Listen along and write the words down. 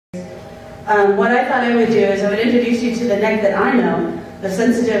what I thought I would do is I would introduce you to the Nick that I know, the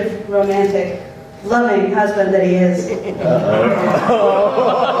sensitive, romantic, loving husband that he is. So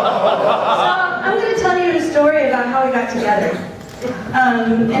I'm going to tell you a story about how we got together.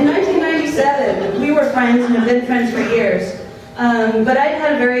 In 1997, we were friends and have been friends for years, but I'd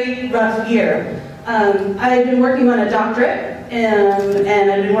had a very rough year. I had been working on a doctorate, and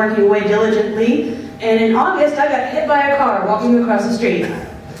I'd been working away diligently, and in August I got hit by a car walking across the street.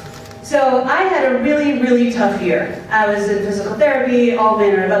 So I had a really, really tough year. I was in physical therapy, all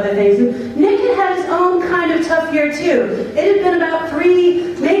manner of other things. And Nick had his own kind of tough year too. It had been about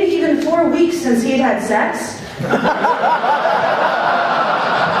 3, maybe even 4 weeks since he'd had sex.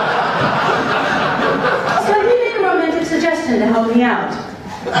 So he made a romantic suggestion to help me out.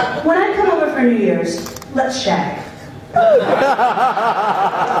 When I come over for New Year's, let's shag.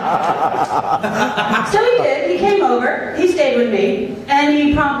 So he did. He came over, he stayed with me, and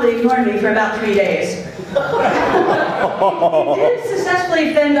he promptly ignored me for about 3 days. He did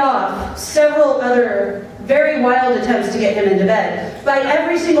successfully fend off several other very wild attempts to get him into bed by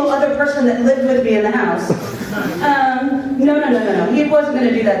every single other person that lived with me in the house. No. He wasn't going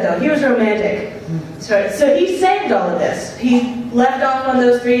to do that though. He was romantic. So he saved all of this. He left off on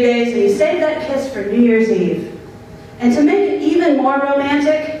those 3 days, and he saved that kiss for New Year's Eve. And to make it even more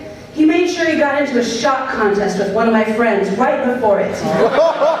romantic, he made sure he got into a shot contest with one of my friends right before it.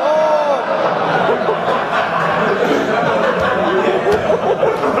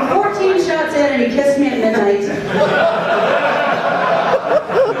 14 shots in, and he kissed me at midnight.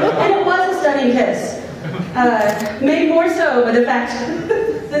 And it was a stunning kiss. Made more so by the fact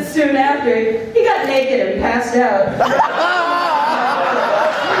that soon after, he got naked and passed out.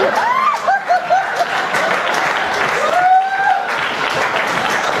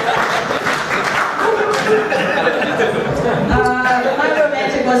 But my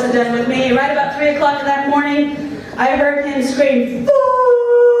romantic wasn't done with me. Right about 3 o'clock that morning, I heard him scream,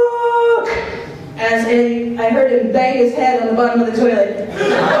 "Fuck!" as I heard him bang his head on the bottom of the toilet.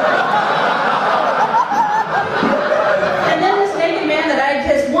 And then this naked man that I had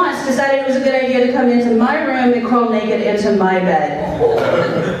kissed once decided it was a good idea to come into my room and crawl naked into my bed.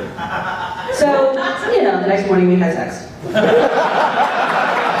 So, you know, the next morning we had sex.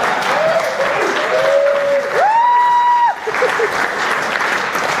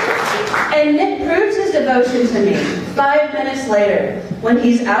 And Nick proves his devotion to me 5 minutes later, when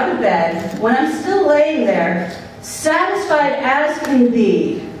he's out of bed, when I'm still laying there, satisfied as can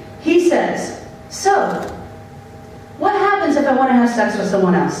be. He says, "So, what happens if I want to have sex with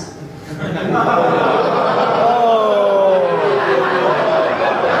someone else?" I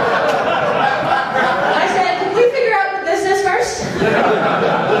said, "Can we figure out what this is first?"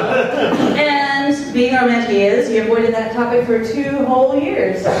 And being romantic he is, he avoided that topic for 2 whole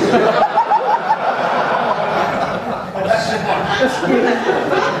years.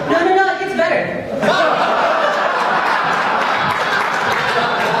 No, it gets better.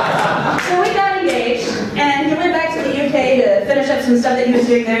 So we got engaged, and he went back to the UK to finish up some stuff that he was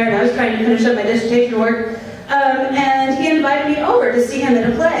doing there, and I was trying to finish up my dissertation work. And he invited me over to see him in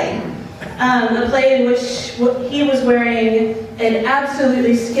a play in which he was wearing an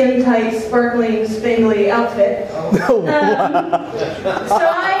absolutely skin-tight, sparkling, spangly outfit. So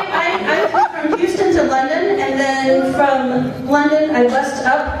I flew from Houston to London, and then from London I bussed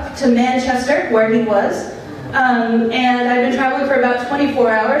up to Manchester, where he was. And I've been traveling for about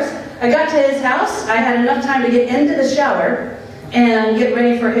 24 hours. I got to his house, I had enough time to get into the shower and get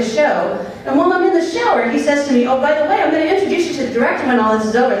ready for his show. And while I'm in the shower, he says to me, "Oh, by the way, I'm going to introduce you to the director when all this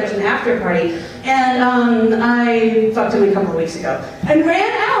is over. There's an after party." And I fucked him a couple of weeks ago and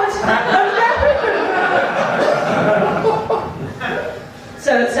ran out of the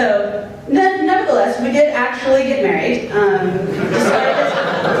So nevertheless, we did actually get married,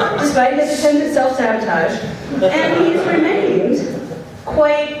 despite his attempted self-sabotage, and he's remained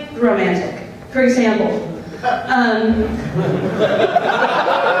quite romantic. For example, one of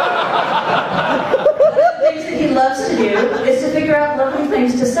the things that he loves to do is to figure out lovely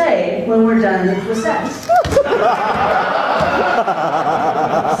things to say when we're done with sex.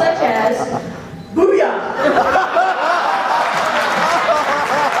 Such as, "Booyah!"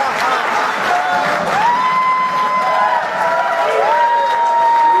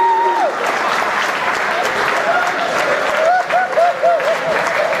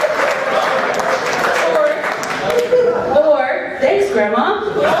 Grandma.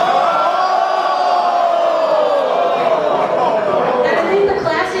 And I think the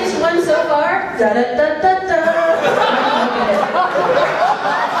classiest one so far, da-da-da-da-da.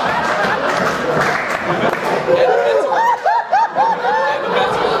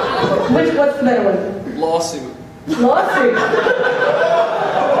 What's the better one? Lawsuit. Lawsuit.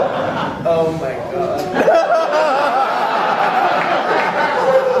 Oh my god.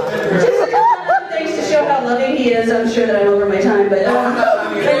 Just a couple of things to show how loving he is. I'm sure that I'm over my time, but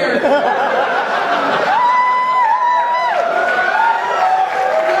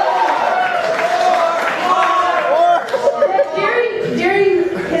during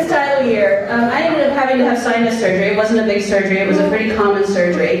his title year, I ended up having to have sinus surgery. It wasn't a big surgery, it was a pretty common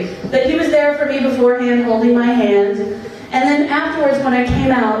surgery. But he was there for me beforehand, holding my hand. And then afterwards, when I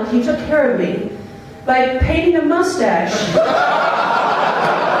came out, he took care of me by painting a mustache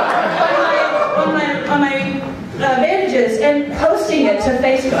on my bandages and posting it to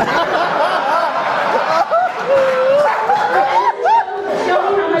Facebook.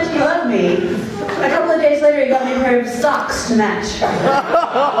 Showing how much he loved me. A couple of days later, he got me a pair of socks to match.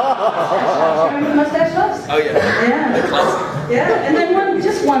 Remember the mustache socks? Oh yeah. Yeah. Classic. Yeah, and then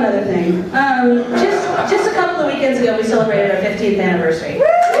just one other thing. Just a couple of weekends ago, we celebrated our 15th anniversary. And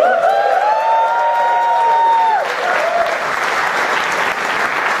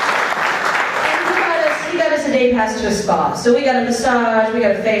he got us a day pass to a spa. So we got a massage, we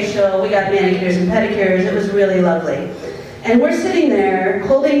got a facial, we got manicures and pedicures. It was really lovely. And we're sitting there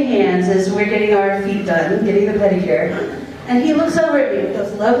holding hands as we're getting our feet done, getting the pedicure. And he looks over at me with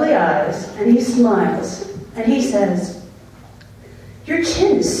those lovely eyes, and he smiles, and he says, "Your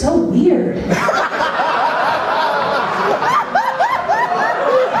chin is so weird."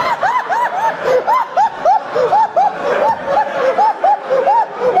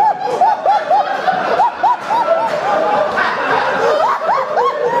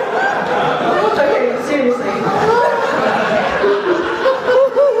 Okay, seriously.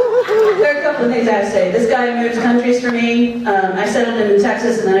 There are a couple of things I have to say. This guy moved countries for me. I settled in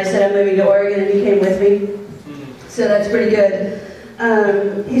Texas, and then I said I'm moving to Oregon, and he came with me. So that's pretty good.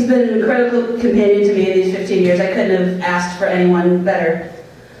 He's been an incredible companion to me in these 15 years. I couldn't have asked for anyone better.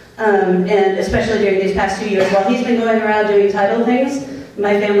 And especially during these past 2 years, while he's been going around doing title things,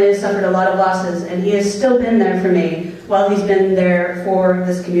 my family has suffered a lot of losses, and he has still been there for me while he's been there for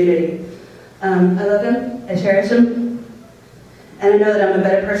this community. I love him, I cherish him, and I know that I'm a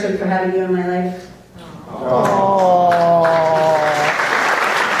better person for having you in my life. Aww.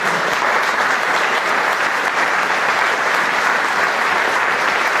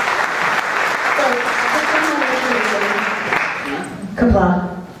 Kapla.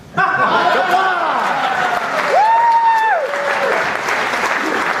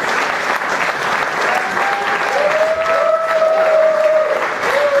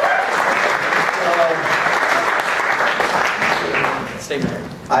 Stay married.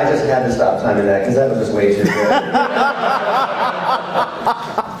 I just had to stop timing that because that was just way too good.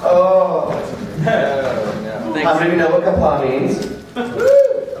 Oh. Thanks. How many of you know what kapla means? Okay.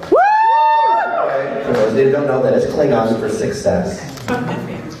 For those who don't know, that is Klingon for success.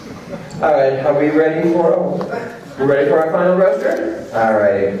 Alright, are we ready for our final roaster?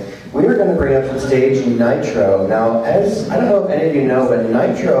 Alright. We are going to bring up to the stage Nitro. Now, I don't know if any of you know, but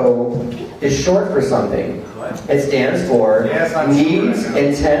Nitro is short for something. It stands for Needs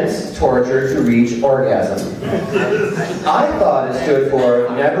Intense Torture to Reach Orgasm. I thought it stood for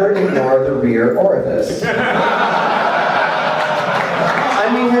Never Ignore the Rear Orifice. I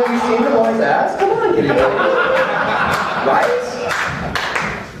mean, have you seen the boy's ass? Come on, get it over. Right?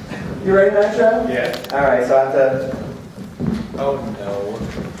 You ready, Nitro? Yeah. Alright, so I have to... Oh no.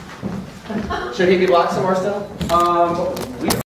 Should he be blocked somewhere still?